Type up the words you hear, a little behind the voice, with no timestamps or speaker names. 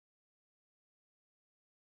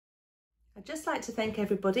I'd just like to thank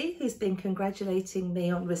everybody who's been congratulating me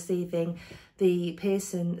on receiving the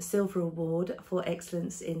Pearson Silver Award for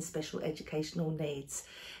Excellence in Special Educational Needs.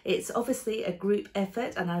 It's obviously a group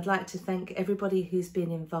effort and I'd like to thank everybody who's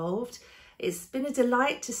been involved. It's been a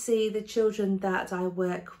delight to see the children that I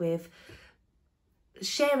work with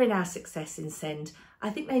sharing our success in SEND. I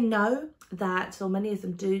think they know that, or many of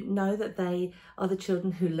them do know that they are the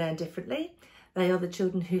children who learn differently. They are the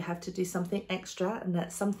children who have to do something extra and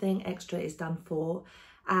that something extra is done for,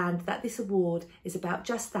 and that this award is about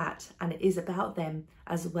just that, and it is about them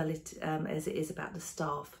as well as it is about the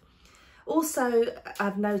staff. Also,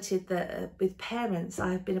 I've noted that with parents,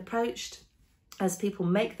 I have been approached as people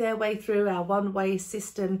make their way through our one-way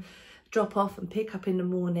system, drop off and pick up in the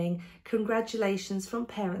morning, congratulations from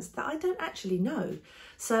parents that I don't actually know.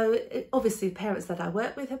 So obviously the parents that I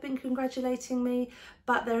work with have been congratulating me,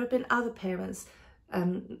 but there have been other parents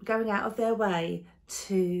going out of their way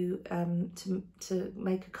to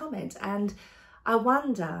make a comment. And I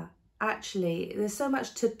wonder, actually, there's so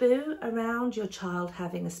much taboo around your child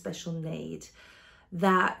having a special need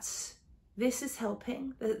that this is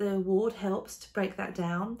helping, that the award helps to break that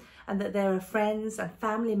down, and that there are friends and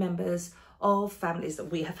family members of families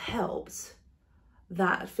that we have helped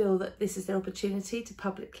that feel that this is their opportunity to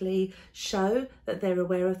publicly show that they're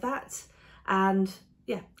aware of that. And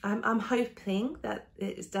yeah, I'm hoping that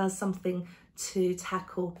it does something to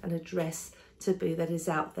tackle and address taboo that is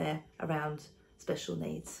out there around special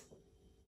needs.